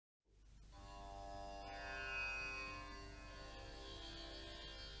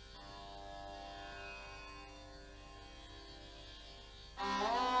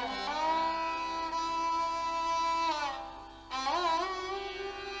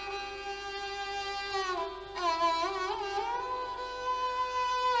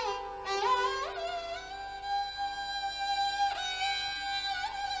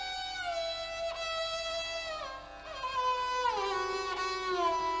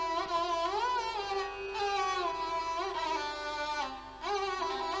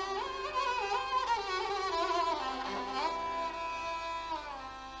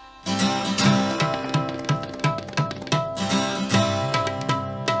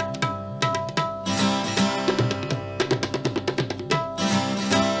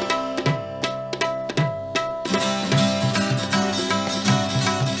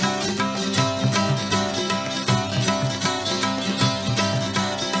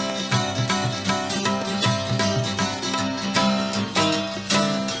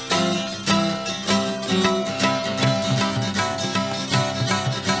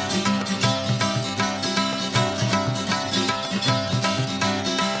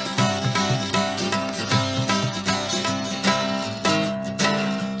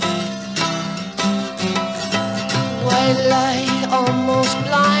white light almost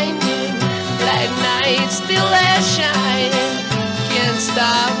blinding, black night still there shining. Can't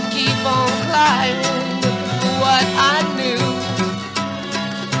stop, keep on climbing, looking for what I knew.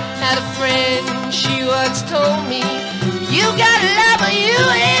 Had a friend, she once told me, you got love but you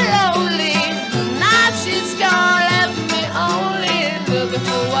ain't lonely. Now she's gone, left me only looking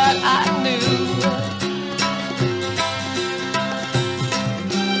for what I knew.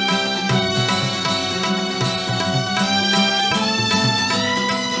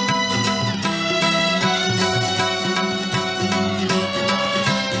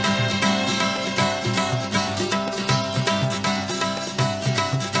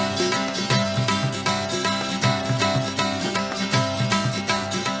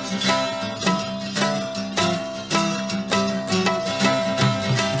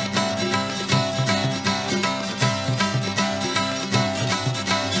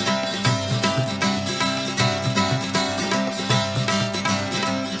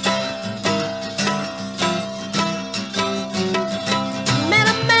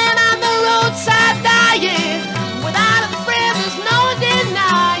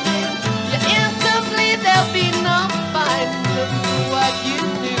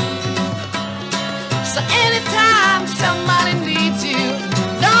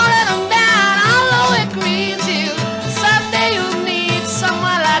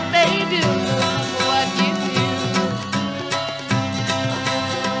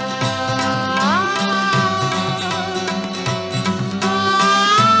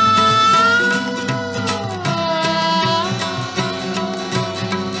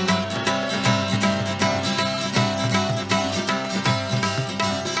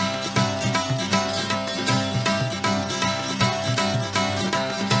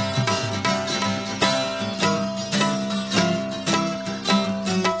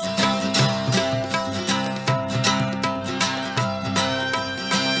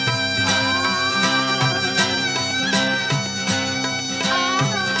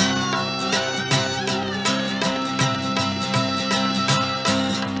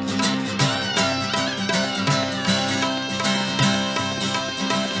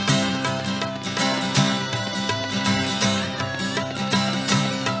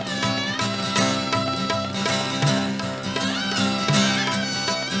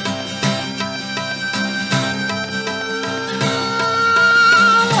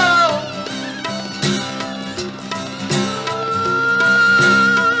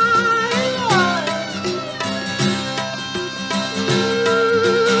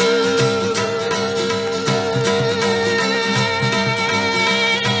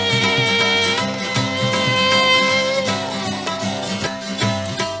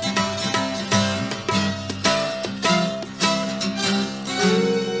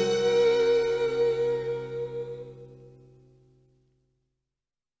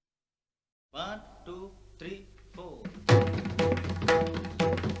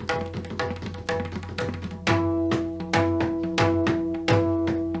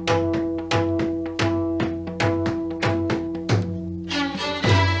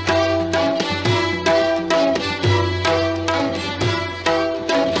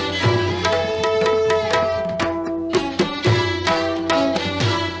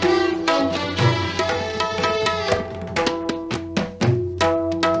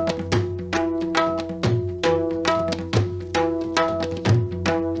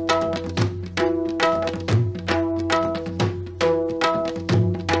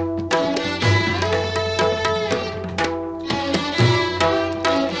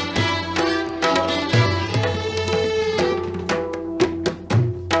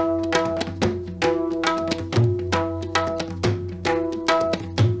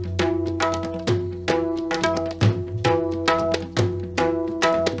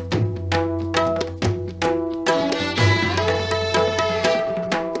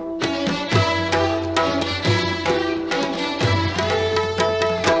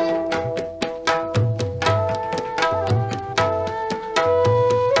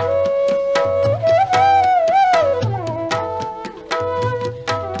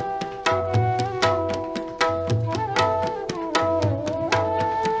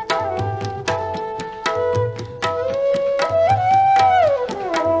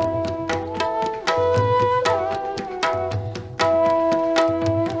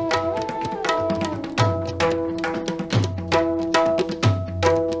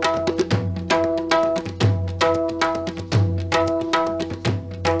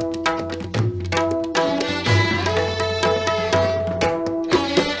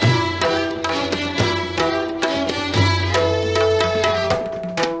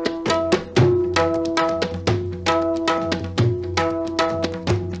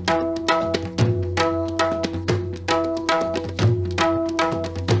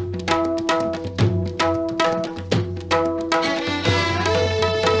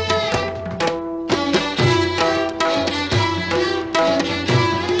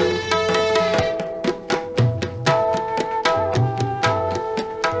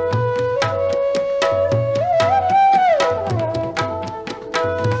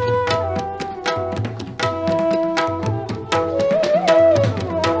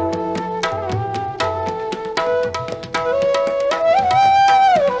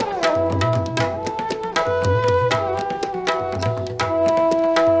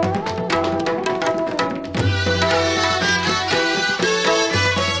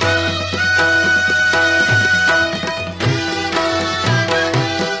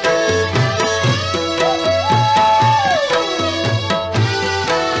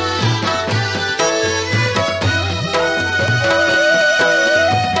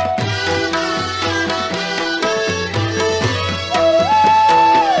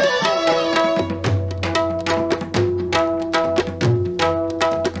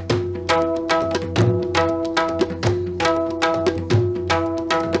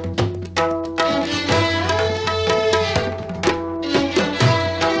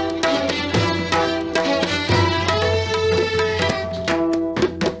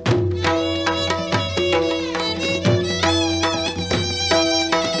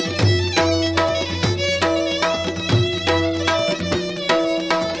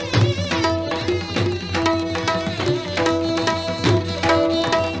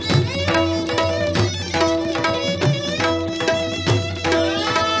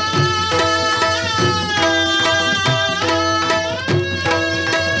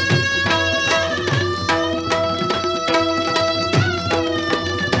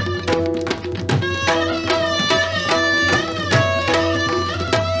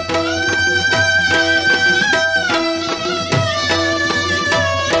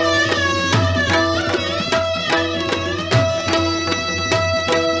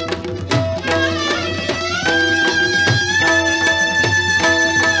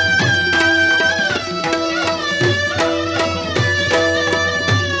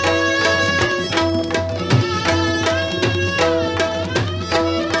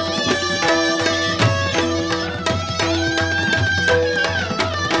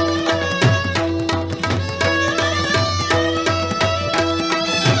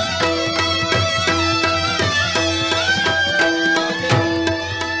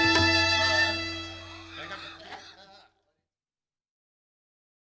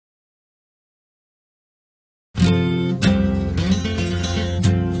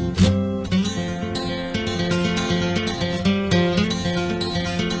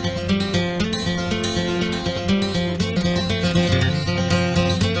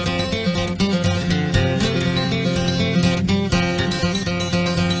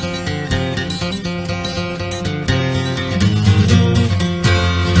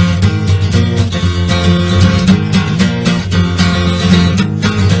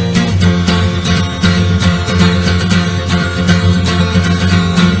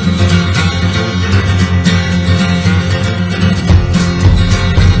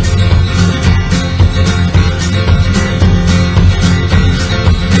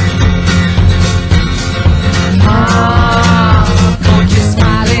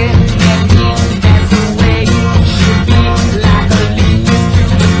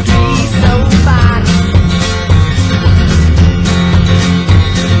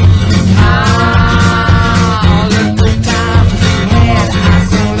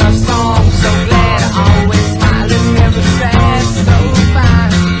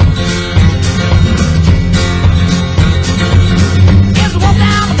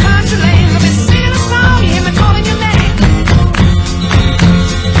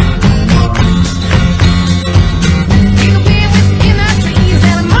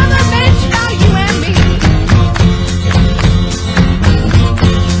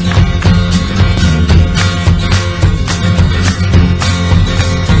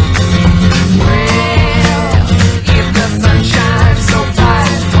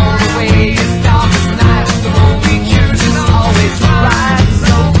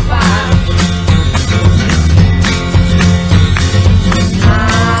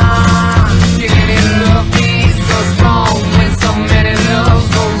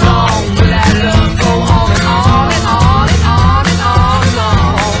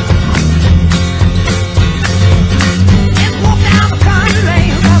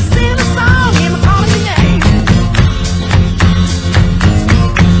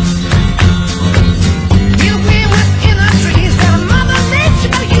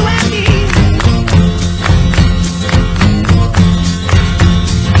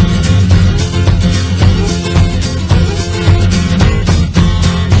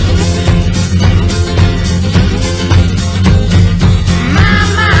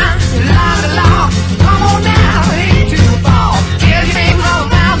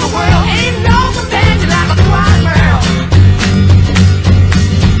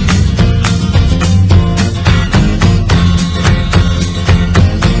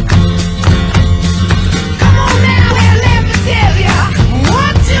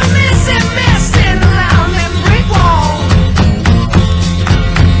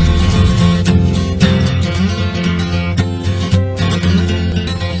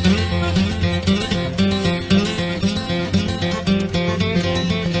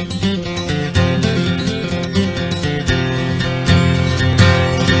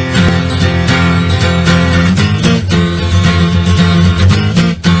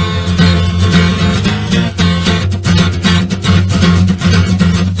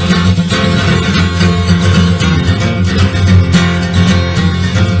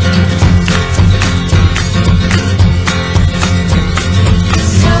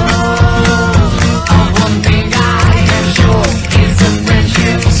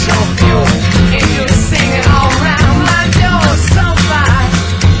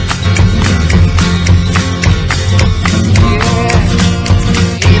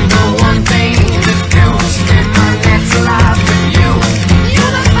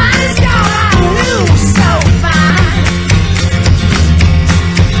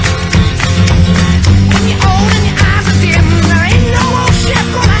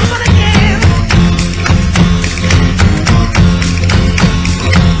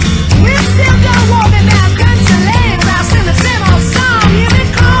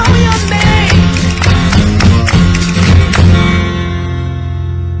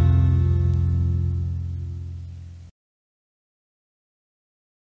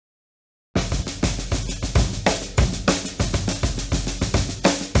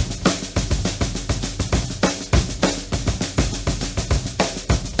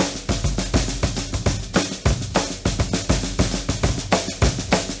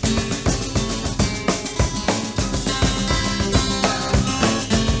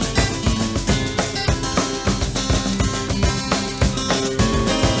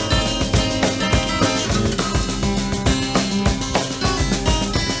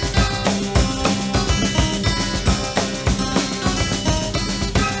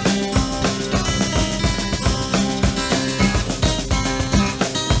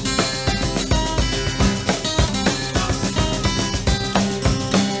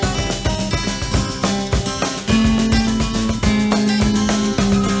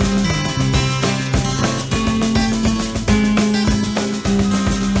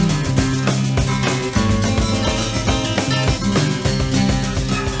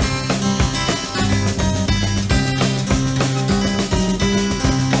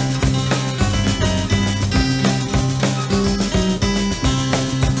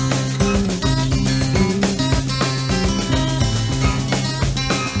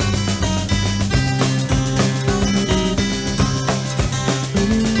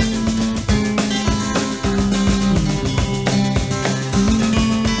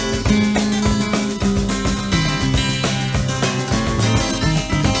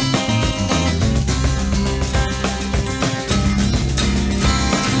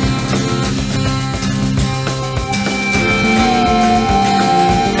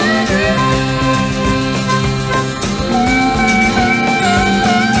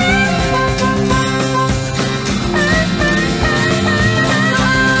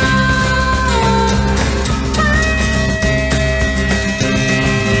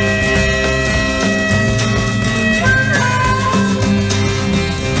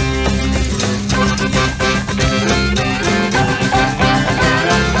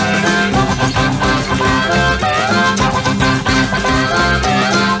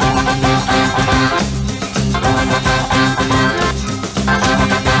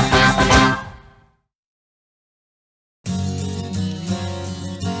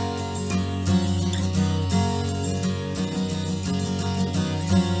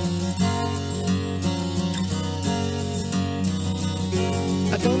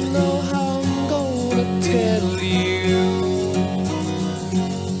 know how I'm gonna tell you.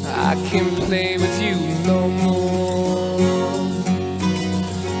 I can't play with you no more.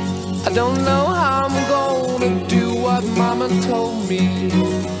 I don't know how I'm gonna do what Mama told me.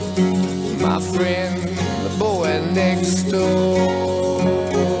 My friend, the boy next door.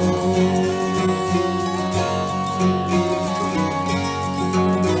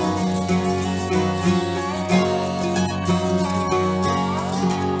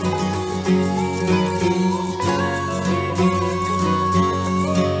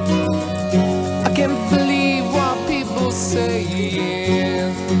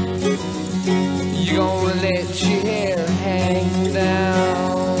 Saying you're gonna let your hair hang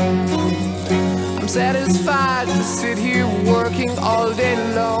down. I'm satisfied to sit here working all day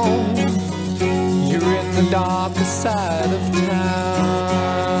long. You're in the darker side of town.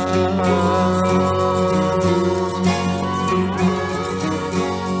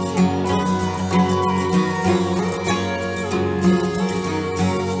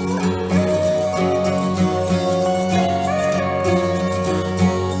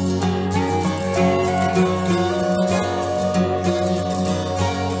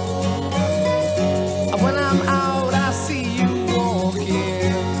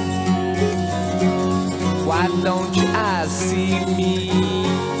 Don't your eyes see me?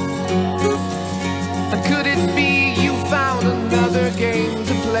 Could it be you found another game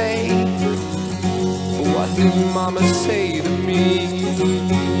to play? What did Mama say to me?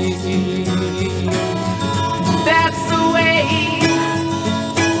 That's the way,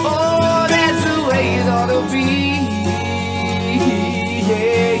 oh, that's the way it ought to be.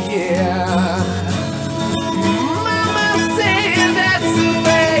 Yeah, yeah. Mama said that's the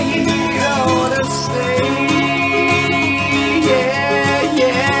way it ought to stay.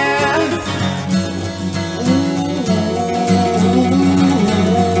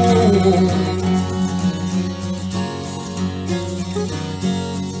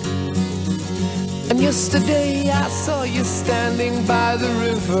 And yesterday I saw you standing by the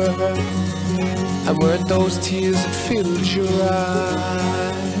river. And weren't those tears that filled your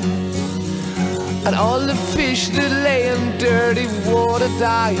eyes? And all the fish that lay in dirty water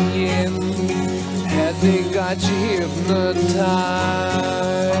dying, had they got you hypnotized?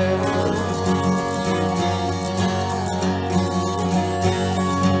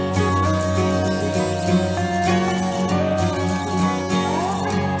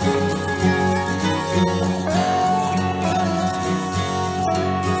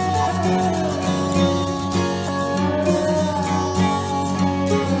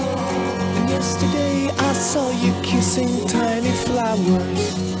 Saw you kissing tiny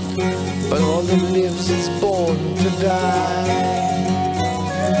flowers, but all that lives is born to die.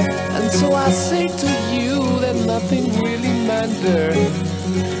 And so I say to you that nothing really matters,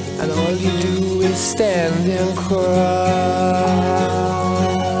 and all you do is stand and cry.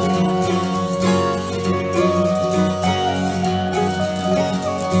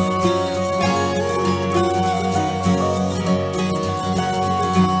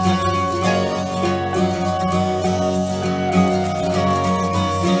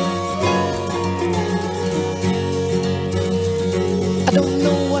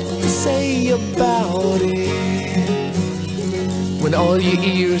 About it when all your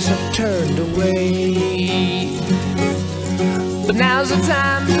ears have turned away. But now's the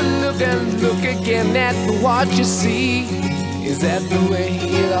time to look and look again at what you see. Is that the way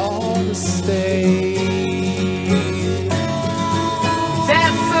it ought to stay?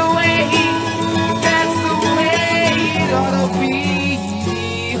 That's the way it ought to be.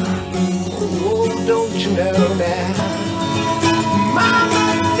 Oh, don't you know that? Mama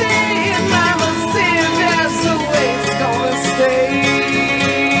said that's the way it's gonna stay.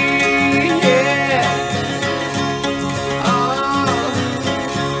 Yeah.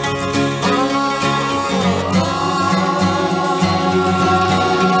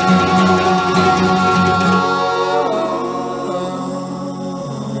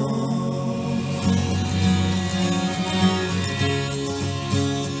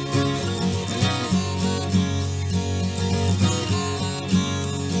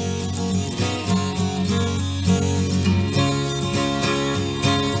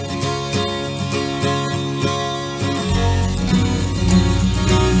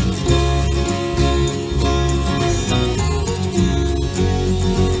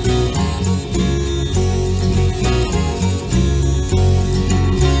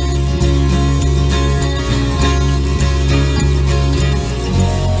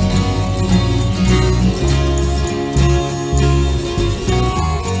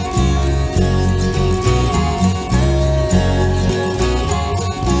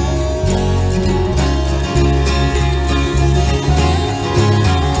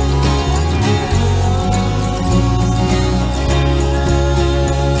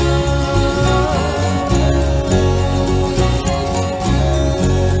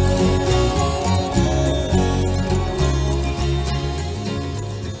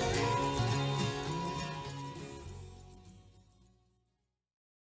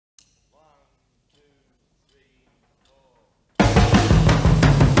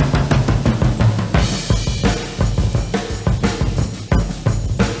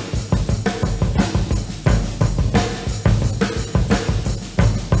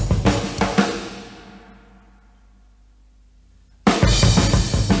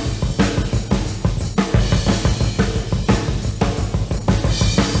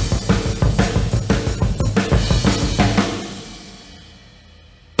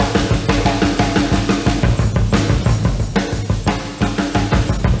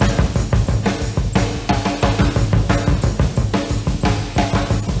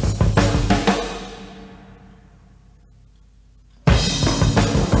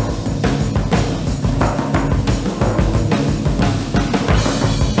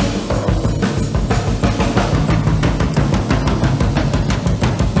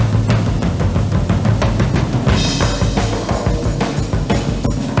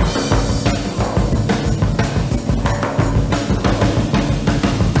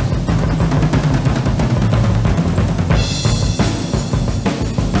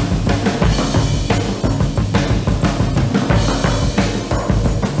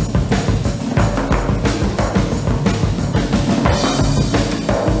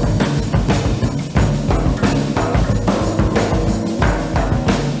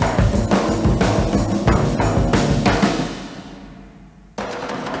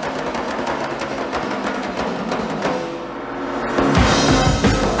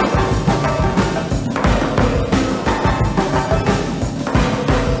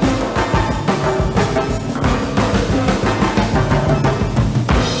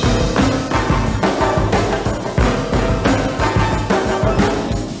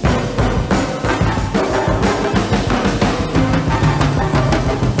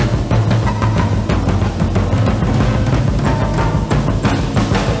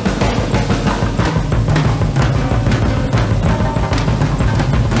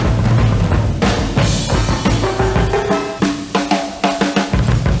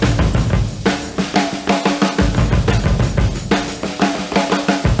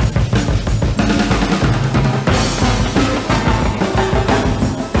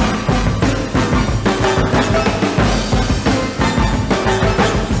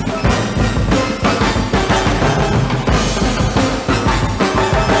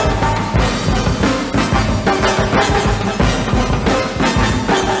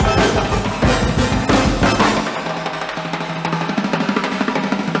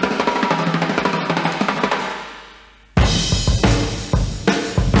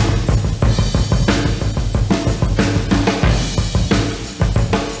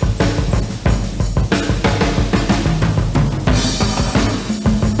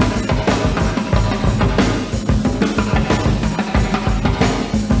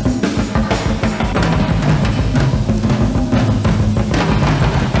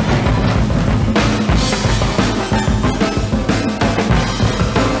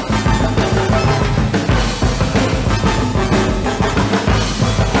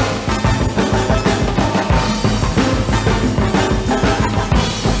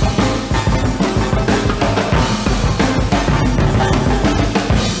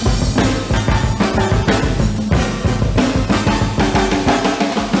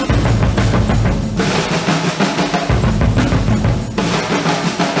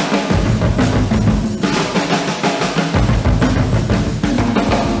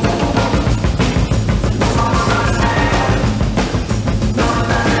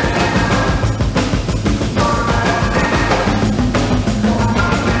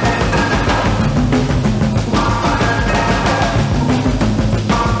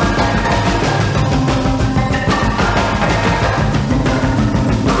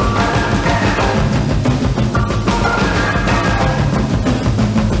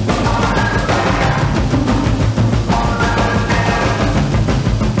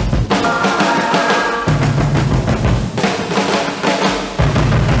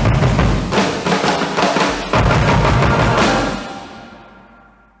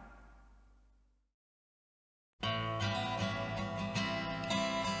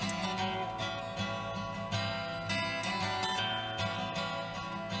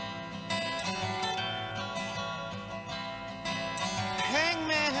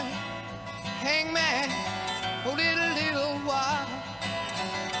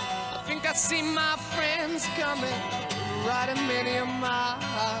 I see my friends coming, riding many a mile.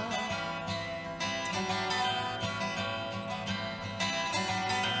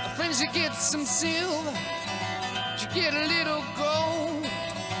 Friends, you get some silver, you get a little gold.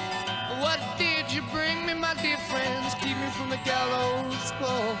 What did you bring me, my dear friends? Keep me from the gallows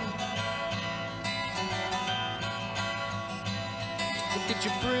pole. What did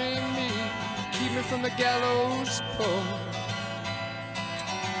you bring me? Keep me from the gallows pole.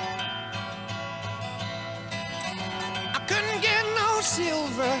 I couldn't get no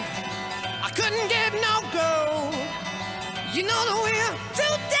silver, I couldn't get no gold. You know that we're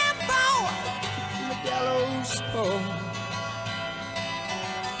too damn poor. Keep from the gallows pole.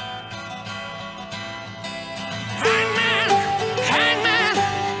 Hangman, hangman,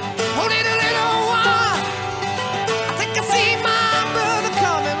 hold it a little while. I think I see my brother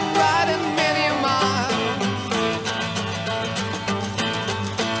coming, riding many a mile.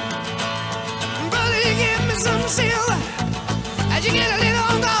 Brother, you give me some silver as you get a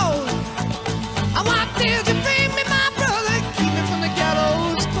little gold. And what did you bring me, my brother? Keep me from the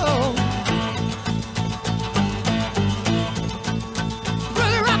gallows pole.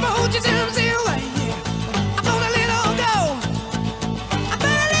 Brother, I hold you some silver, yeah. I hold a little gold. I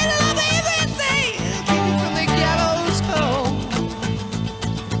put a little of everything. Keep me from the gallows pole.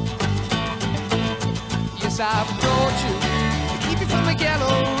 Yes, I've brought you to keep you from the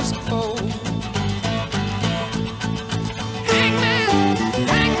gallows pole. Hangman,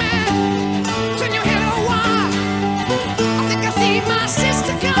 hangman, turn your head a while. I think I see my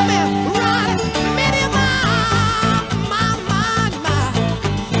sister coming, riding many a mile, mile.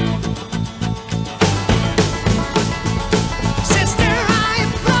 Sister, I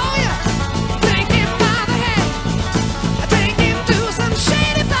implore you, take him by the hand, take him to some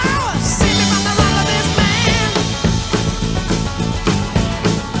shady power, save me from the wrath of this man.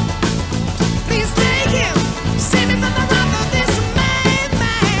 Please take him, save me from the wrath of this man.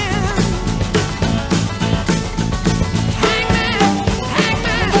 Hangman,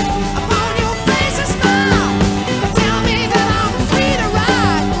 hangman, upon your face a smile. Tell me that I'm free to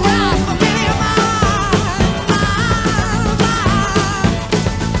ride for many a mile.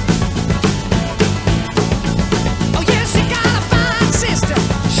 Oh yes, you got a fine sister.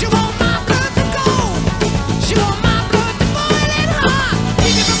 She want my blood to gold. She want my blood to boiling hot.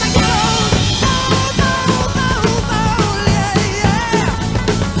 Keep me from the gallows. Yeah.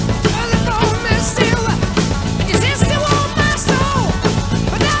 Early from this silver. Your sister want my soul.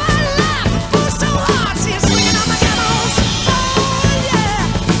 But now I laugh, pull so hard. See her swinging on the gallows. Yeah.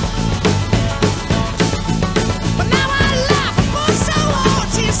 But now I laugh, pull so hard.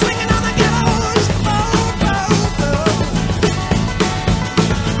 See her swinging on the gallows.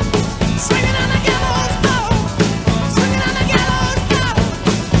 Swinging on the gallows pole, swinging on the gallows pole,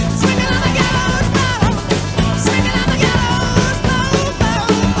 swinging on the gallows pole, swinging on the gallows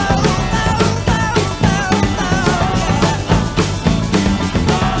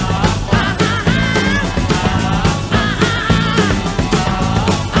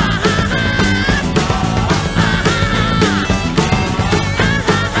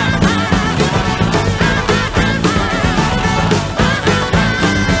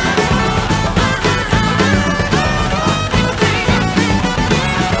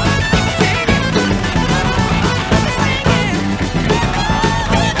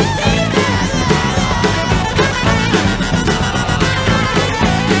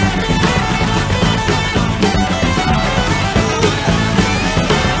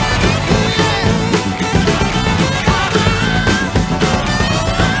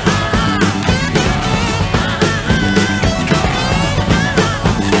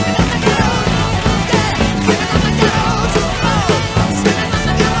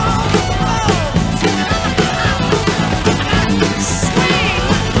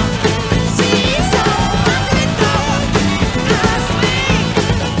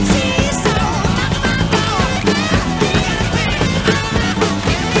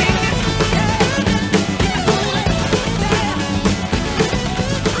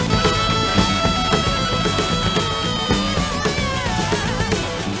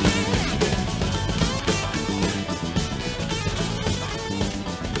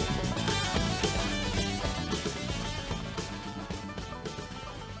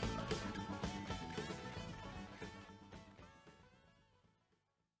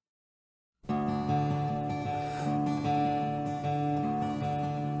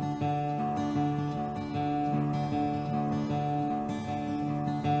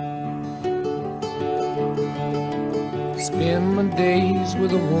Spend my days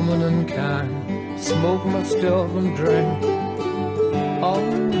with a woman unkind, smoke my stuff and drink all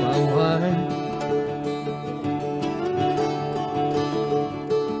my wine.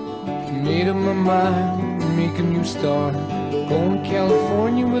 made up my mind, make a new start. Going to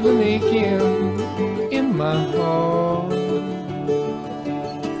California with an aching in my heart.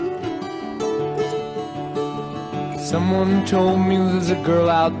 Someone told me there's a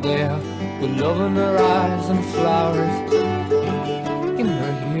girl out there with love in her eyes and flowers in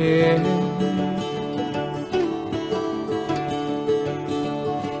her hair.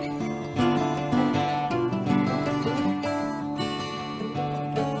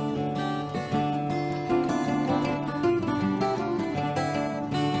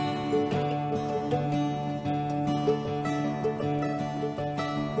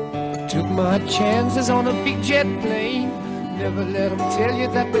 Took my chances on a big jet plane. Never let them tell you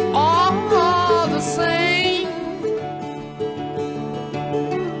that we're all the same.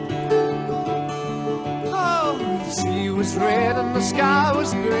 Oh, the sea was red and the sky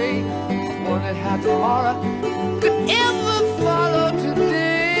was gray. Wondered how tomorrow could ever follow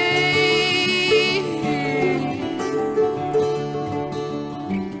today.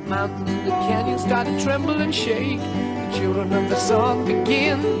 Mountains and the canyons started to tremble and shake. The children of the sun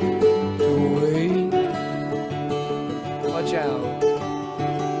begin to wake. Watch out.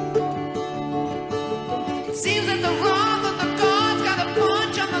 It seems that the wrath of the gods got a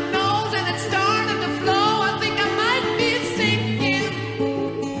punch on the nose and it's starting to flow. I think I might be sinking.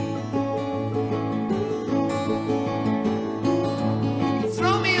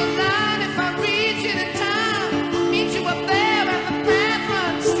 Throw me a line if I reach it in time. Meet you up there and the path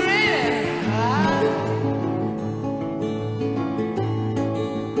runs straight.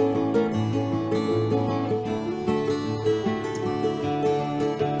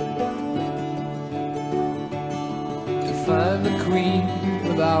 Find the queen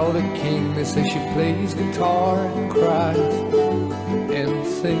without a king. They say she plays guitar and cries and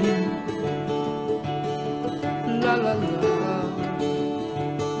sings. La la la.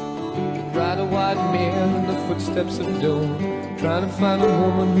 Ride a white mare in the footsteps of dawn, trying to find a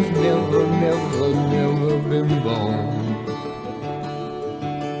woman who's never, never, never been born.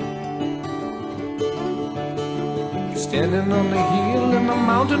 Standing on the hill in the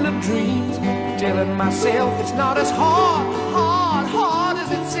mountain of dreams, telling myself it's not as hard as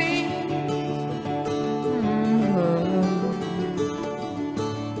it seems.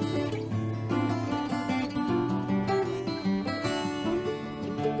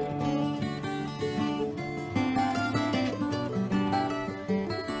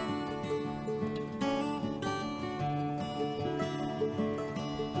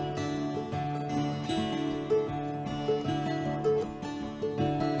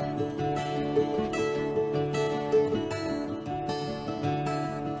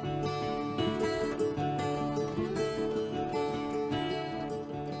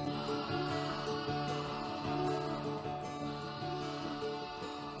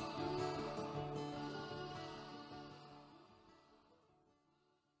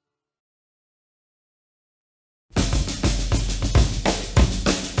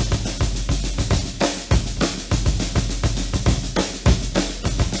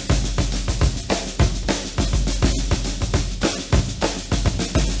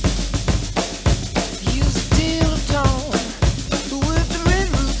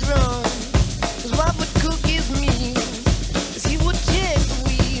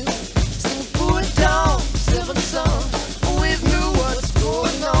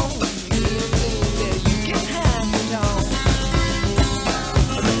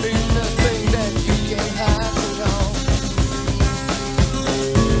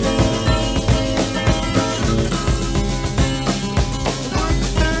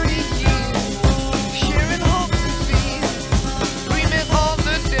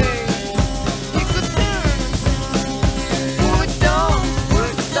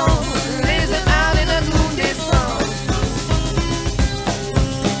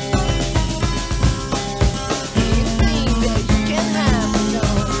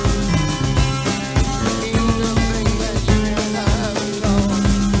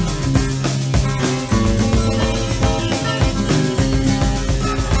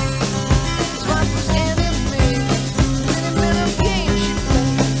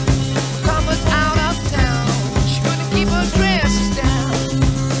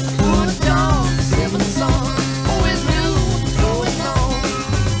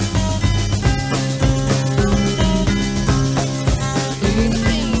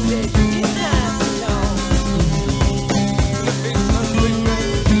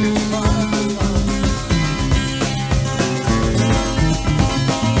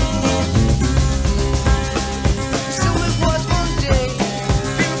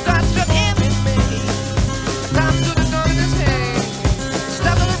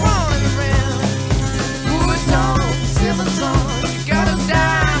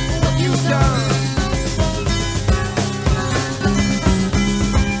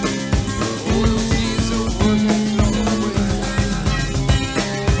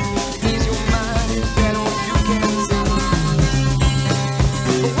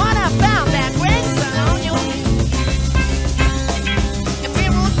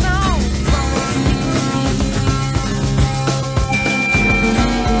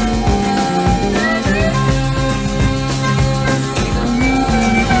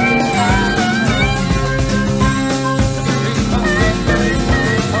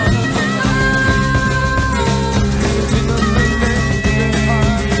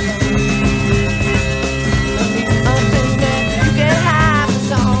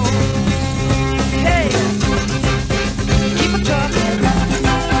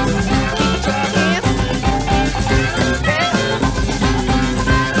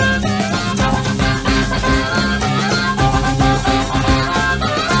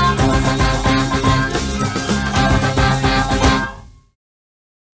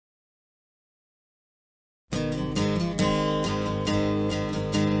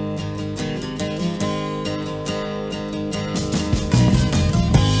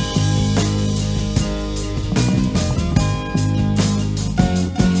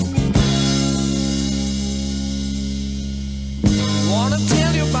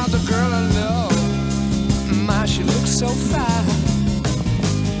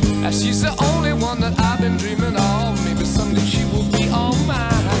 She's the only one that I've been dreaming of. Maybe someday she will be all mine.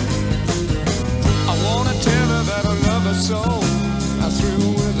 I wanna tell her that I love her so. I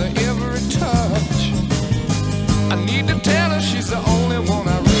thrill with her every touch. I need to tell her she's the only one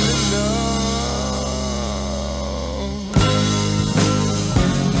I really love.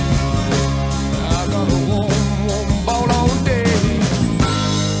 I got a warm, warm ball all day.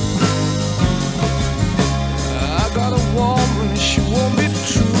 I got a woman, she won't be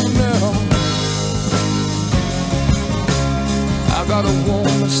true now. I got a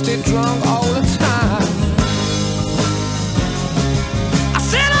woman, stay drunk all the time. I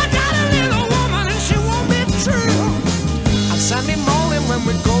said I got a little woman and she won't be true. On Sunday morning when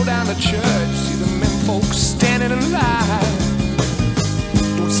we go down to church, see the men folks standing in line.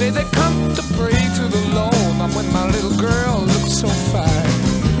 Don't say they come to pray to the Lord, not when my little girl looks so fine.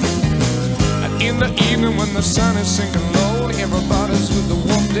 And in the evening when the sun is sinking low, everybody's with the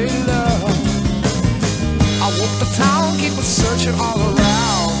one they love. I walk the town, keep on searching all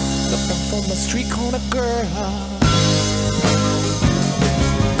around, looking for my street corner girl.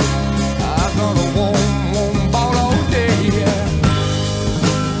 I got a warm